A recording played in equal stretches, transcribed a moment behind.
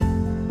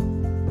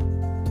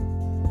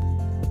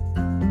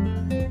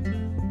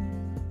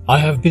I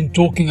have been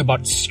talking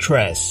about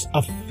stress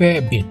a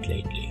fair bit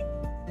lately,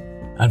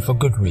 and for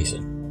good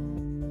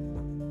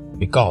reason.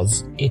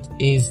 Because it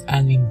is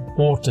an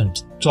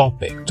important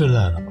topic to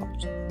learn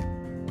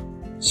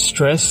about.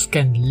 Stress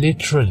can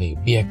literally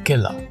be a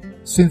killer,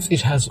 since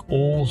it has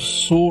all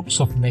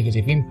sorts of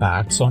negative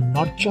impacts on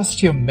not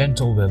just your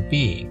mental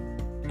well-being,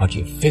 but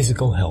your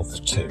physical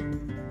health too.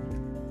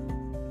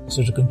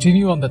 So to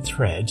continue on the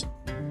thread,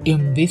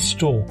 in this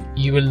talk,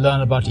 you will learn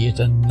about yet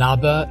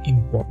another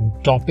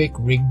important topic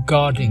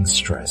regarding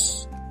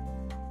stress.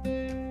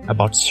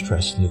 About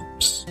stress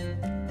loops.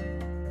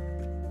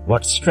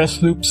 What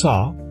stress loops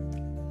are,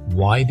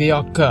 why they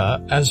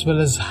occur, as well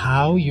as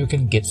how you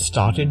can get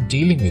started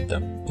dealing with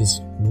them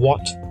is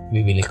what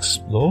we will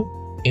explore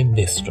in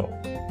this talk.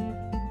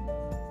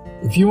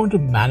 If you want to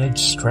manage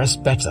stress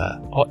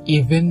better, or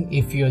even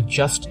if you're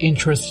just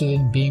interested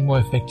in being more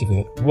effective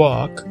at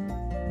work,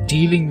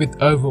 dealing with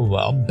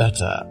overwhelm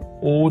better,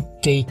 or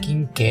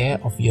taking care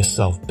of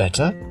yourself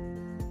better,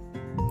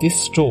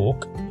 this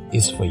talk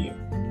is for you.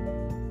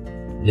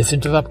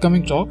 Listen to the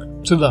upcoming talk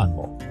to learn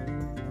more.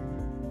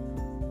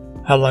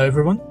 Hello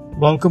everyone,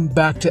 welcome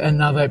back to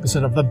another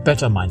episode of the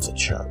Better Mindset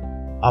Show,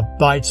 a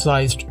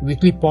bite-sized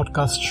weekly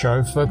podcast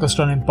show focused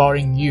on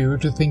empowering you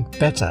to think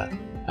better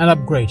and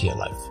upgrade your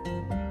life.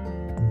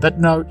 On that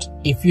note,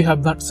 if you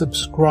have not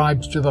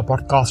subscribed to the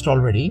podcast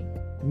already,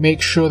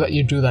 make sure that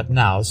you do that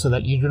now so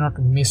that you do not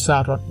miss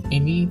out on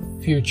any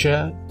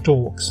future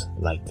talks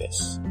like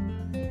this.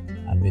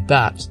 And with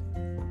that,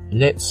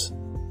 let's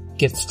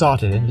get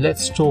started and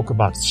let's talk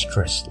about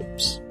stress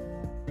loops.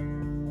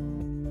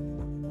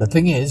 The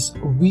thing is,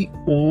 we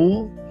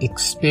all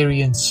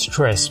experience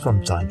stress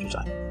from time to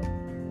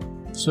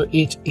time. So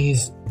it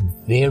is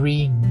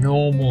very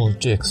normal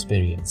to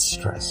experience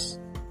stress.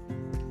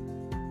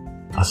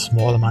 A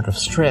small amount of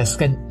stress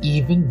can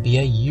even be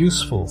a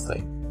useful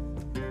thing.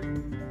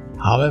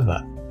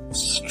 However,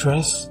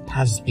 stress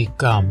has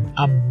become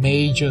a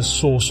major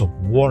source of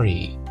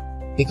worry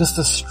because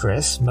the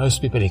stress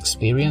most people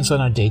experience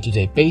on a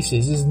day-to-day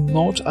basis is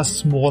not a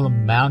small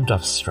amount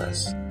of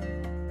stress.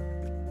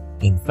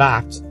 In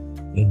fact,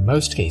 in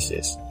most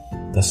cases,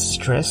 the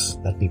stress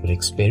that people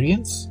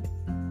experience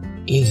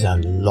is a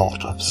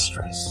lot of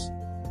stress.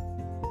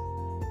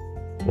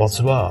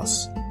 What's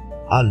worse,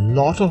 a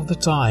lot of the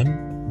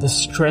time, the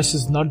stress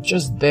is not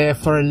just there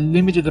for a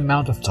limited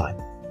amount of time.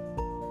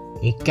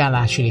 It can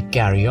actually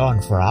carry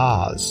on for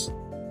hours,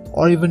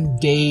 or even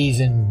days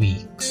and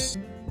weeks.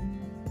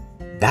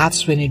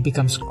 That's when it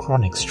becomes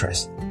chronic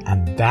stress,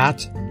 and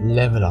that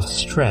level of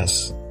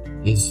stress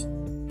is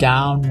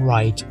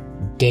downright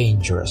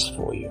dangerous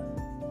for you.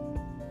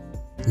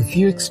 If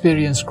you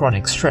experience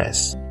chronic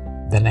stress,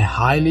 then I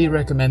highly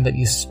recommend that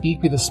you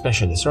speak with a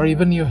specialist or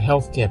even your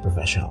healthcare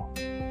professional.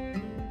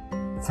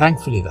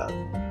 Thankfully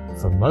though,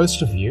 for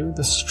most of you,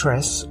 the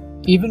stress,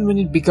 even when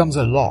it becomes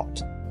a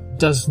lot,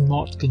 does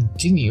not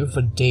continue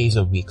for days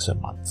or weeks or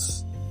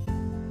months.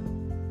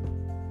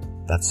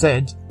 That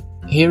said,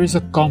 here is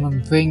a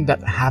common thing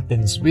that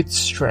happens with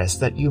stress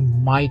that you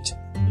might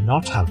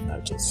not have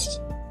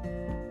noticed.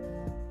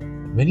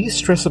 When you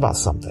stress about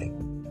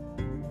something,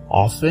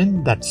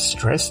 often that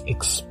stress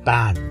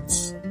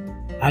expands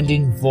and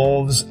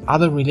involves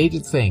other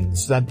related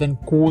things that then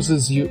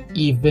causes you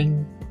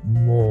even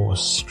more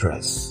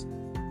stress.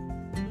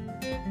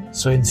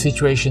 So in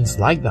situations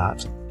like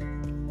that,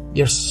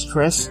 your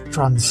stress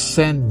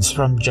transcends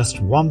from just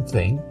one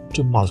thing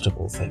to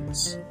multiple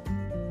things.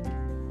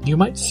 You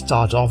might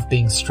start off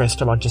being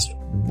stressed about just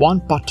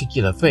one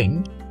particular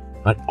thing,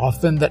 but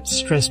often that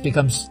stress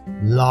becomes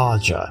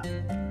larger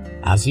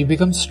as you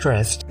become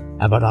stressed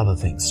about other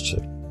things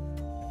too.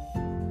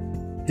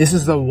 This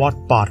is the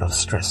what part of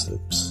stress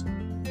loops.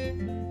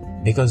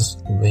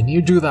 Because when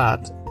you do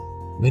that,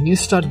 when you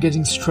start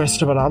getting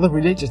stressed about other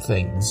related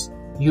things,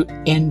 you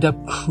end up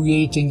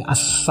creating a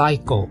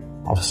cycle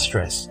of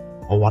stress,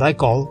 or what I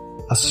call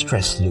a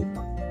stress loop,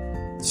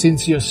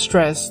 since your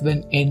stress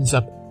then ends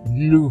up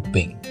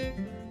looping.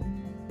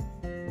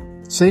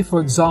 Say for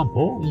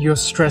example, you're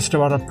stressed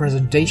about a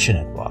presentation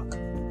at work,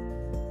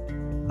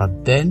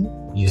 but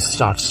then you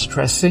start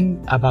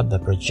stressing about the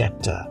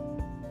projector,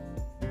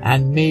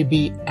 and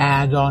maybe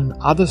add on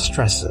other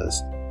stressors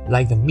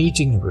like the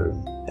meeting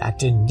room, the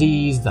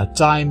attendees, the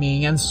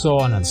timing, and so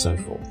on and so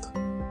forth.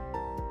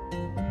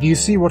 Do you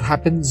see what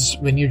happens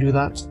when you do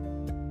that?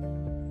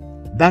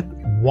 That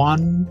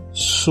one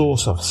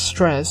source of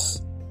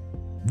stress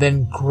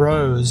then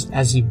grows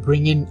as you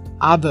bring in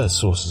other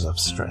sources of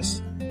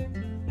stress.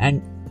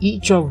 And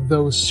each of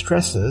those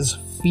stresses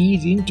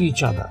feed into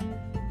each other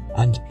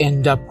and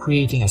end up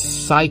creating a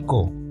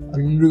cycle, a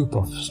loop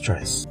of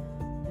stress.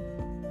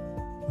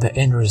 The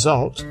end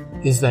result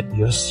is that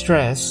your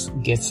stress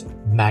gets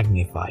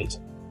magnified.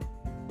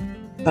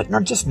 But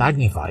not just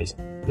magnified.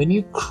 When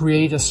you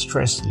create a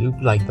stress loop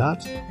like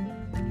that,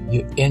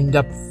 you end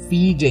up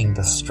feeding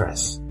the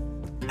stress,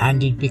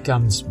 and it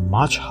becomes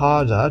much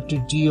harder to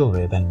deal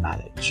with and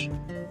manage.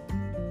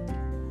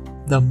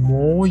 The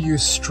more you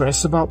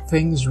stress about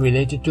things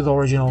related to the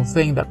original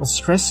thing that was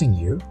stressing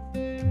you,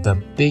 the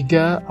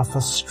bigger of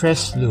a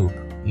stress loop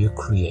you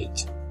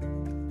create.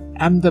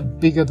 And the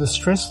bigger the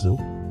stress loop,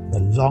 the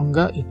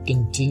longer it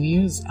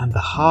continues and the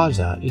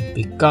harder it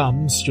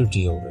becomes to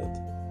deal with.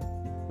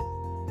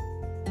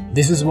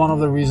 This is one of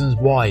the reasons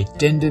why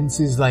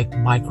tendencies like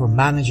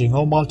micromanaging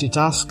or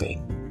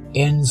multitasking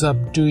ends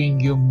up doing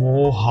you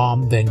more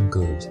harm than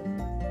good.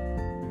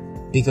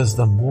 Because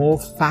the more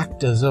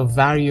factors or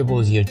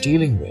variables you're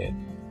dealing with,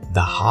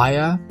 the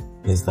higher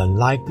is the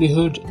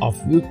likelihood of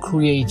you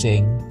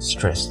creating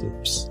stress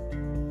loops.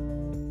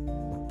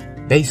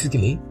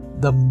 Basically,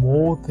 the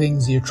more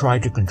things you try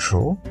to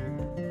control,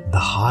 the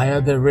higher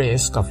the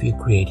risk of you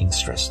creating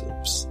stress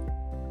loops.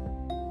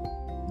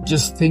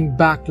 Just think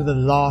back to the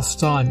last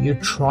time you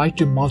tried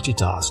to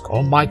multitask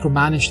or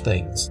micromanage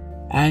things,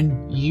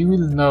 and you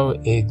will know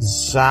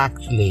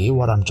exactly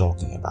what I'm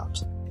talking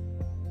about.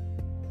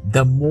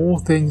 The more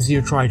things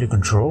you try to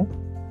control,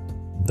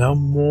 the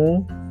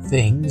more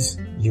things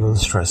you will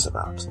stress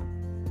about.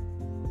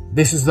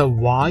 This is the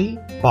why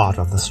part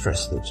of the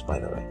stress loops, by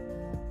the way.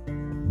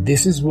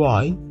 This is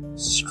why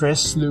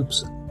stress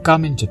loops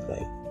come into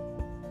play.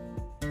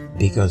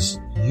 Because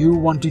you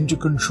wanting to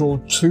control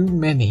too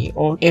many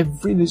or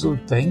every little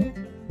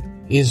thing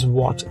is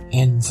what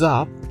ends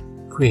up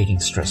creating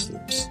stress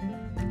loops.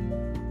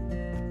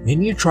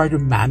 When you try to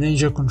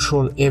manage or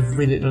control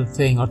every little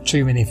thing or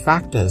too many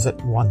factors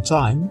at one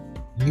time,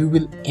 you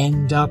will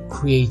end up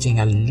creating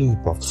a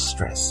loop of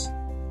stress.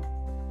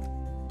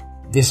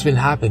 This will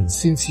happen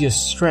since your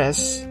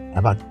stress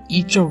about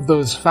each of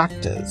those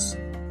factors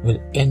will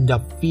end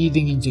up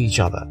feeding into each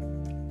other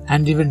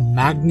and even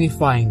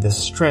magnifying the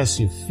stress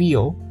you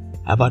feel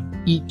about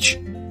each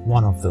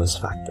one of those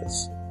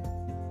factors.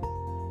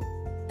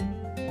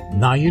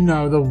 Now you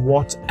know the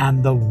what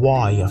and the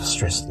why of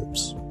stress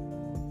loops.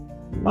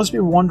 You must be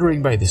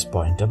wondering by this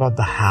point about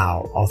the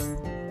how of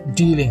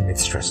dealing with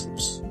stress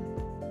loops.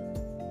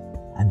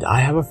 And I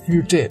have a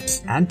few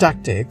tips and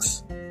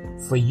tactics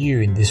for you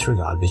in this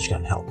regard which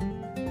can help.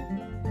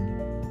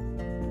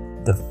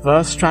 The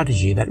first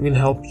strategy that will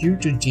help you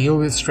to deal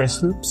with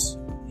stress loops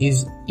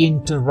is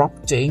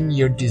interrupting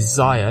your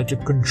desire to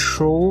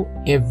control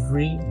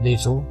every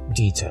little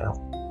detail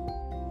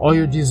or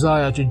your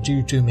desire to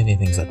do too many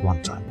things at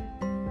one time.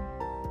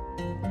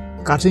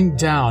 Cutting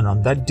down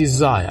on that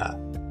desire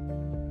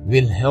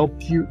will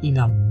help you in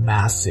a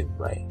massive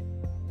way.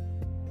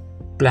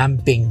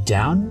 Clamping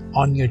down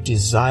on your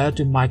desire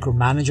to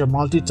micromanage or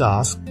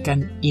multitask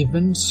can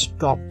even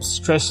stop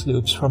stress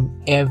loops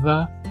from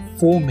ever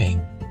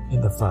forming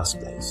in the first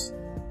place.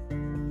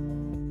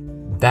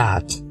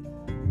 That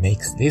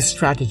makes this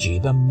strategy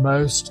the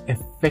most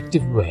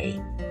effective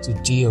way to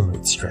deal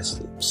with stress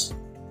loops.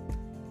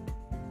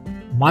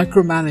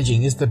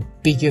 Micromanaging is the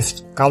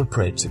biggest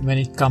culprit when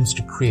it comes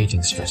to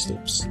creating stress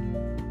loops.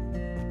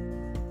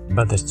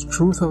 But the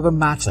truth of the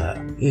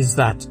matter is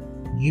that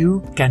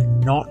you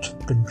cannot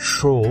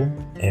control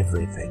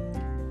everything.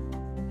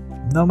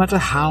 No matter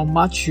how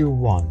much you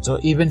want or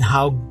even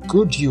how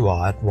good you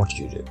are at what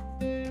you do,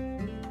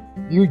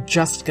 you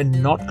just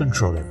cannot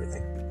control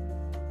everything.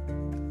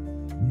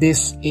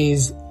 This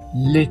is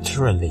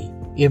literally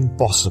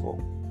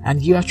impossible,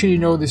 and you actually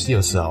know this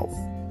yourself.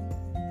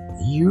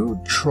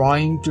 You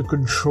trying to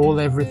control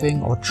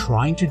everything or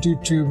trying to do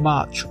too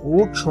much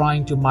or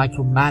trying to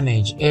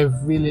micromanage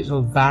every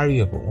little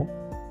variable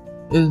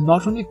will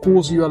not only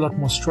cause you a lot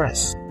more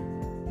stress,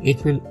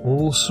 it will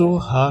also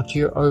hurt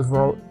your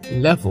overall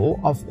level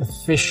of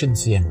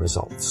efficiency and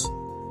results,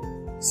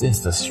 since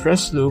the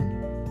stress loop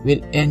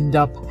will end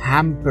up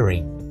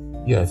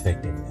hampering your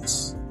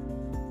effectiveness.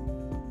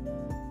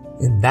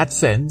 In that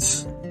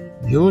sense,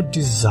 your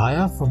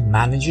desire for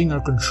managing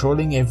or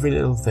controlling every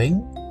little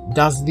thing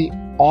does the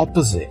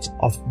opposite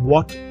of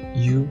what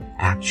you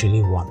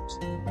actually want.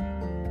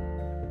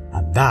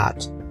 And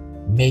that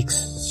makes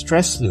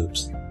stress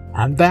loops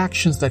and the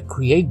actions that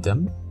create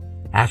them,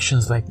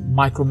 actions like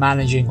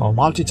micromanaging or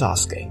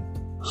multitasking,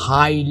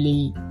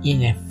 highly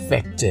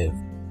ineffective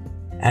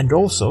and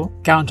also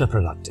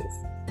counterproductive.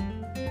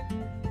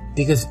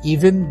 Because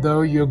even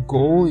though your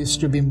goal is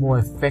to be more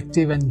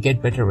effective and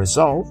get better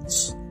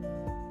results,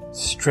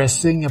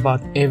 stressing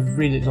about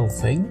every little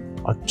thing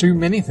or too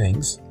many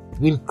things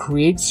will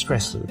create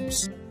stress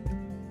loops,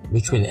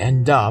 which will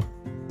end up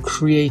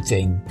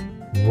creating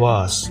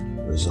worse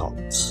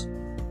results.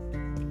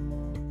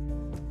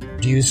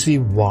 Do you see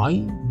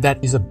why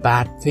that is a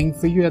bad thing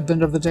for you at the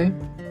end of the day?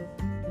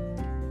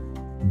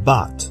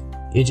 But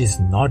it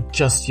is not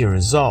just your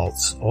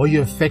results or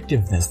your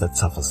effectiveness that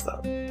suffers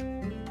though.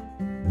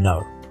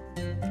 No,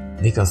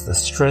 because the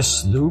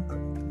stress loop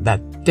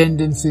that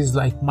tendencies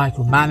like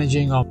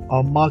micromanaging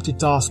or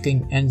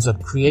multitasking ends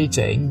up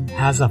creating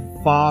has a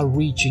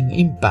far-reaching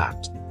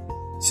impact,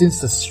 since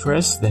the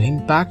stress then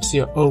impacts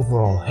your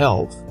overall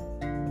health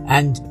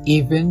and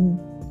even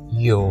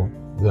your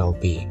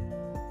well-being.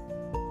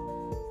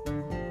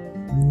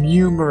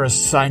 Numerous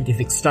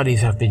scientific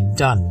studies have been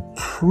done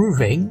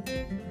proving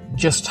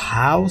just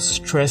how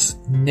stress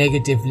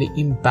negatively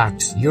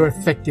impacts your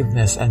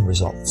effectiveness and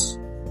results.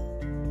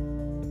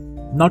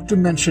 Not to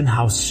mention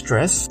how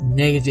stress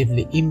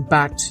negatively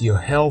impacts your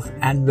health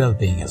and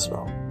well-being as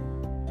well.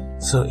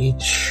 So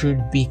it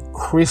should be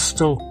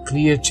crystal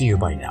clear to you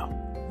by now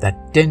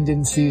that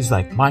tendencies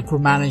like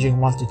micromanaging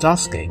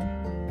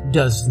multitasking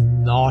does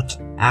not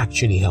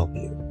actually help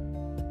you.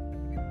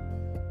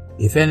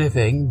 If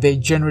anything, they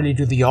generally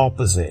do the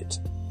opposite.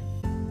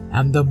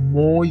 And the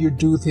more you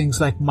do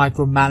things like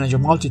micromanage or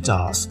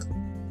multitask,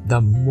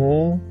 the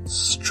more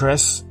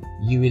stress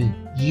you will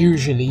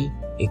usually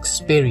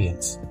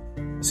experience,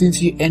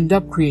 since you end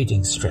up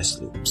creating stress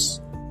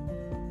loops.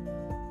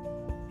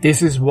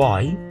 This is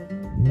why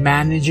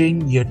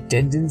managing your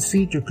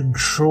tendency to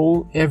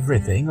control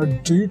everything or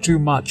do too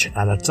much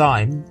at a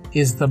time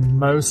is the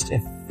most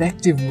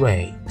effective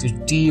way to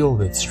deal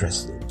with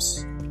stress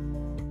loops.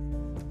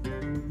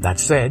 That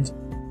said,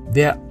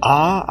 there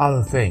are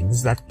other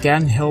things that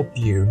can help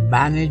you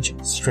manage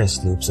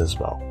stress loops as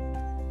well.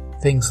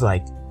 Things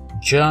like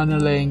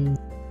journaling,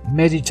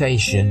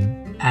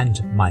 meditation,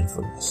 and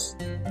mindfulness.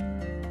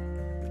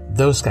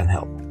 Those can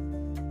help.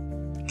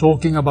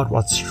 Talking about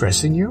what's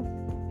stressing you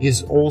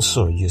is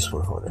also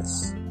useful for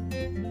this.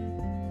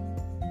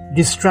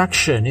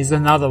 Distraction is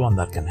another one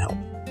that can help,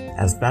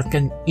 as that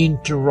can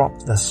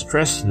interrupt the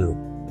stress loop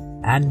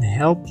and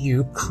help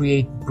you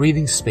create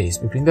breathing space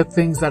between the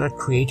things that are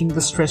creating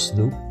the stress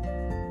loop,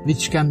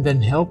 which can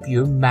then help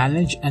you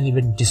manage and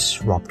even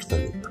disrupt the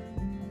loop.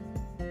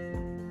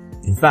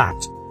 In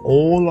fact,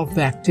 all of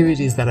the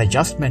activities that I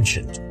just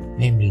mentioned,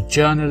 namely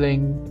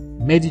journaling,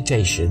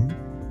 meditation,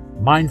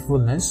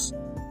 mindfulness,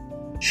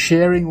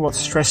 sharing what's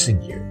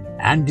stressing you,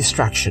 and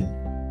distraction,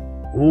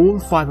 all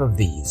 5 of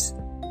these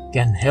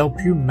can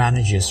help you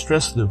manage your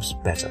stress loops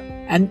better.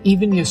 And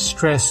even your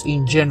stress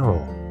in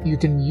general, you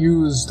can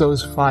use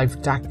those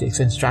 5 tactics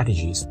and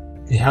strategies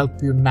to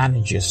help you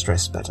manage your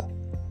stress better,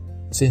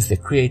 since they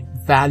create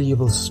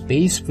valuable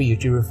space for you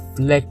to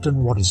reflect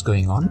on what is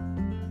going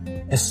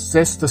on,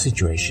 assess the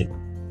situation,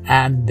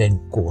 and then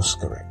course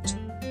correct.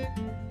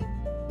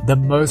 The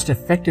most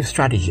effective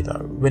strategy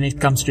though, when it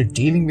comes to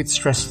dealing with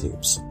stress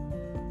loops,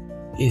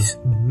 is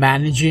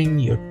managing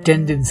your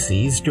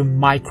tendencies to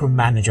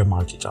micromanage or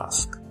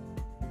multitask,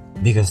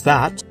 because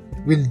that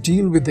will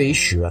deal with the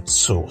issue at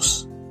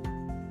source.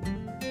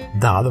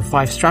 The other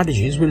 5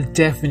 strategies will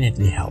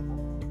definitely help,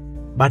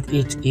 but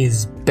it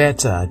is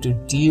better to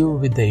deal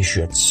with the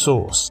issue at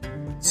source,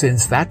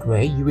 since that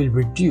way you will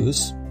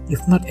reduce,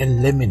 if not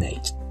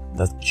eliminate,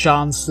 the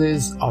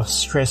chances of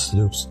stress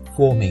loops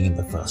forming in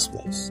the first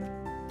place.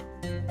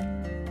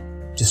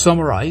 To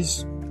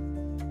summarize,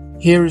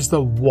 here is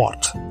the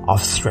what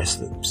of stress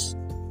loops.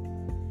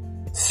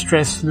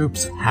 Stress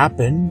loops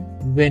happen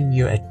when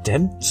your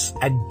attempts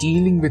at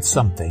dealing with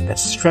something that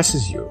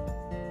stresses you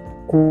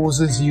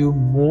causes you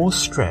more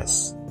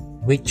stress,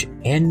 which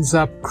ends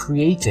up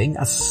creating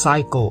a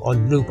cycle or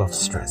loop of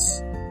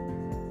stress.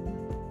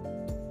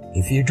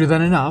 If you do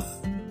that enough,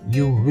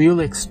 you will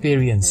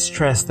experience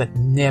stress that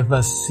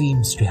never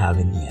seems to have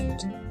an end.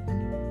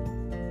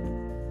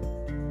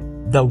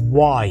 The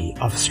why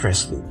of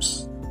stress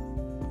loops.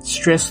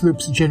 Stress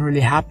loops generally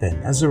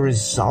happen as a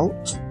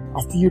result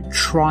of you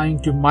trying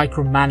to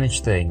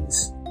micromanage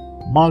things,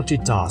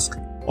 multitask,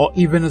 or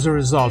even as a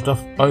result of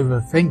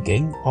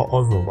overthinking or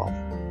overwhelm.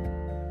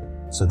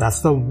 So that's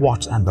the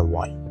what and the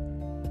why.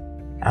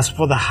 As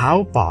for the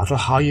how part, or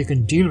how you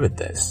can deal with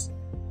this,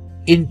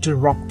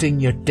 interrupting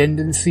your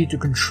tendency to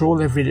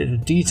control every little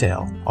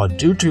detail or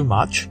do too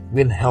much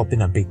will help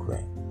in a big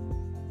way.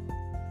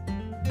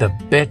 The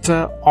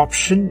better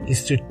option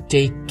is to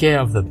take care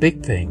of the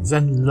big things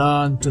and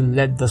learn to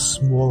let the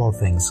smaller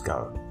things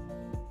go.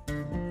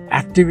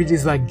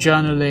 Activities like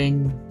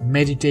journaling,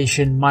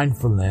 meditation,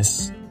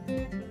 mindfulness,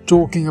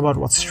 talking about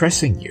what's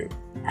stressing you,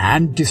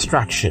 and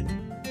distraction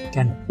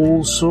can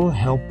also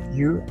help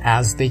you,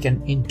 as they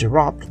can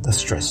interrupt the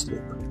stress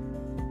loop.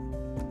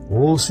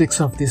 All 6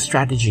 of these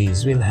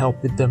strategies will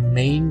help with the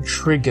main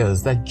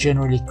triggers that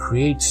generally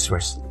create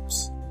stress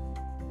loops.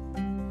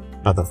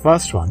 But the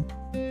first one,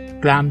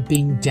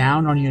 clamping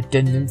down on your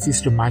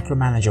tendencies to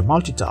micromanage or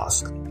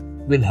multitask,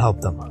 will help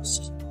the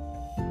most.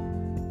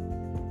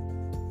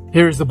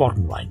 Here is the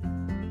bottom line.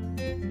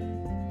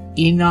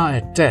 In our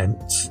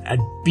attempts at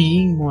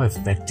being more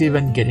effective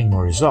and getting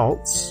more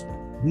results,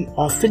 we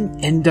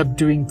often end up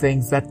doing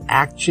things that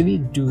actually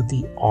do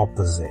the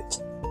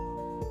opposite.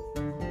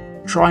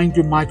 Trying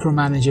to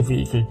micromanage every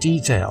little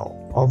detail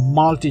or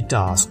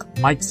multitask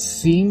might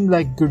seem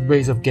like good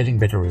ways of getting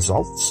better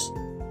results,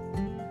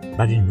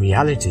 but in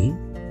reality,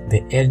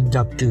 they end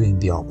up doing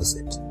the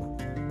opposite.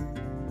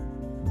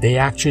 They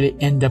actually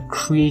end up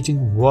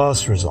creating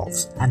worse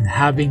results and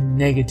having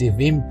negative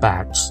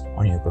impacts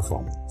on your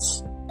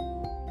performance.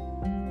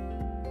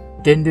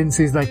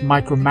 Tendencies like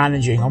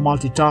micromanaging or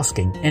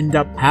multitasking end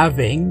up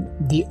having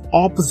the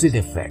opposite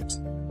effect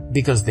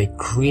because they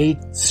create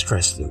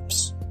stress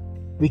loops,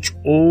 which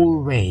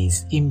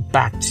always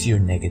impacts you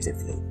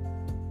negatively.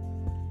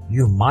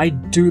 You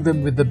might do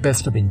them with the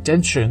best of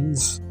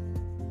intentions,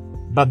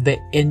 but they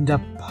end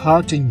up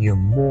hurting you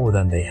more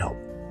than they help.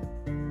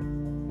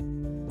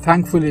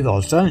 Thankfully, the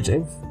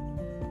alternative,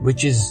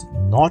 which is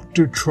not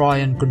to try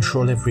and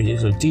control every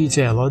little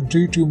detail or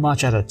do too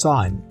much at a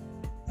time,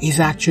 is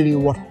actually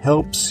what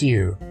helps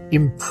you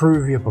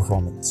improve your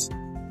performance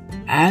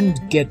and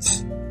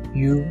gets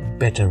you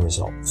better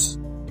results.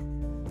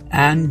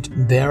 And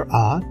there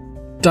are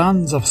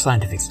tons of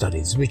scientific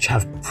studies which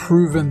have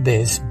proven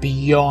this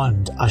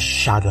beyond a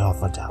shadow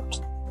of a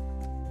doubt.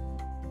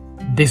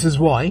 This is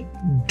why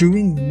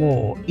doing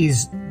more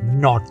is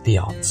not the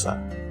answer.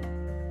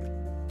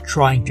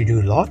 Trying to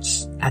do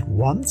lots at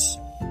once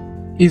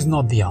is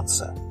not the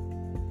answer.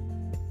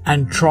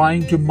 And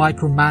trying to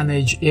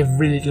micromanage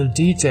every little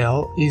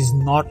detail is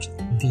not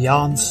the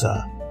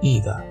answer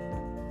either.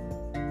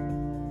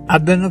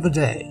 At the end of the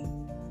day,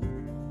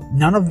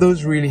 none of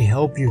those really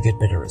help you get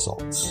better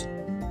results.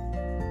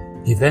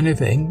 If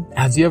anything,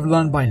 as you have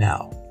learned by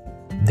now,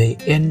 they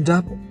end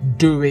up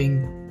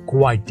doing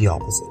quite the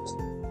opposite.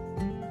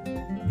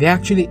 They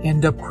actually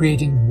end up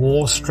creating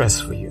more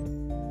stress for you,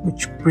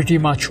 which pretty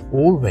much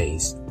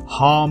always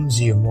harms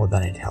you more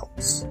than it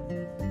helps.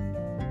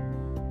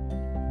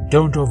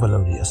 Don't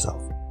overload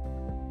yourself,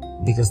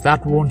 because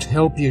that won't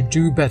help you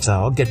do better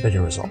or get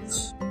better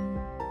results.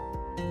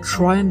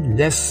 Try and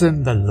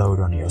lessen the load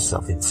on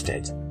yourself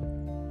instead.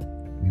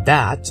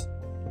 That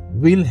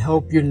will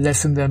help you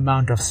lessen the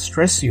amount of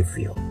stress you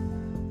feel,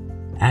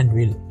 and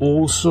will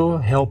also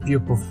help you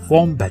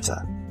perform better,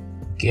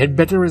 get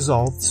better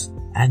results,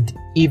 and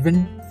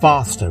even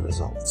faster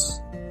results.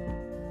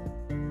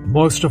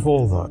 Most of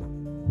all though,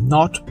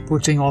 not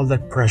putting all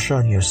that pressure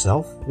on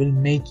yourself will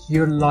make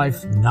your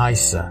life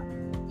nicer,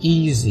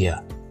 easier,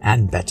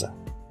 and better.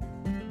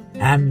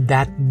 And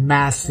that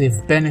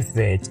massive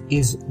benefit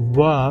is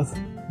worth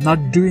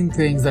not doing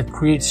things that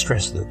create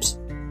stress loops,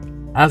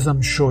 as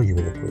I'm sure you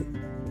will agree.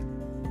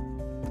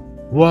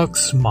 Work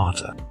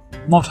smarter,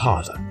 not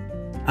harder.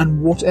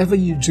 And whatever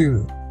you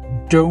do,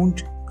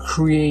 don't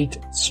create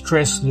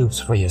stress loops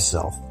for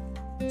yourself,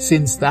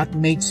 since that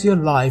makes your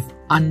life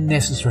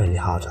unnecessarily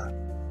harder.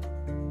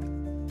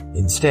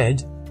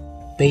 Instead,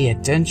 pay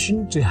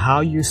attention to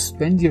how you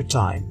spend your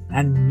time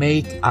and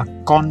make a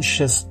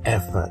conscious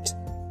effort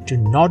to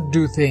not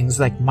do things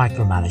like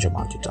micromanage or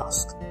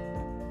multitask.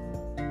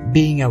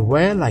 Being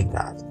aware like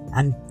that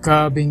and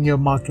curbing your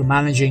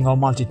micromanaging or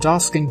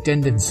multitasking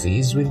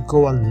tendencies will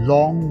go a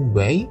long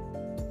way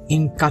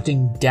in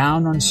cutting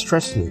down on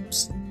stress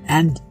loops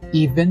and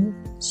even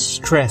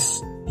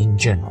stress in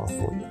general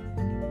for you.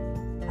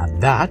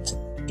 And that,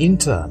 in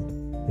turn,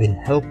 will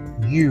help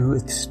you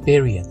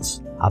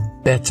experience a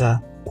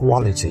better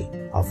quality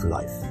of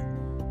life.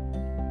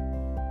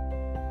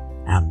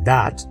 And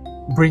that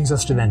brings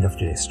us to the end of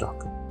today's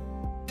talk.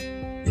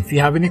 If you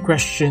have any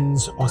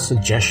questions or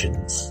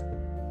suggestions,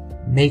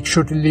 make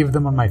sure to leave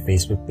them on my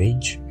Facebook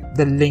page.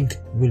 The link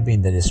will be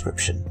in the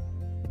description.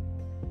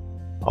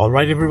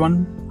 Alright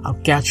everyone, I'll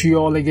catch you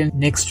all again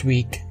next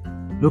week.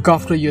 Look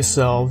after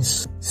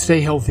yourselves,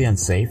 stay healthy and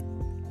safe,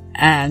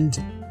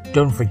 and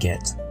don't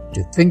forget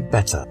to think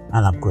better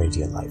and upgrade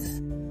your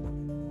life.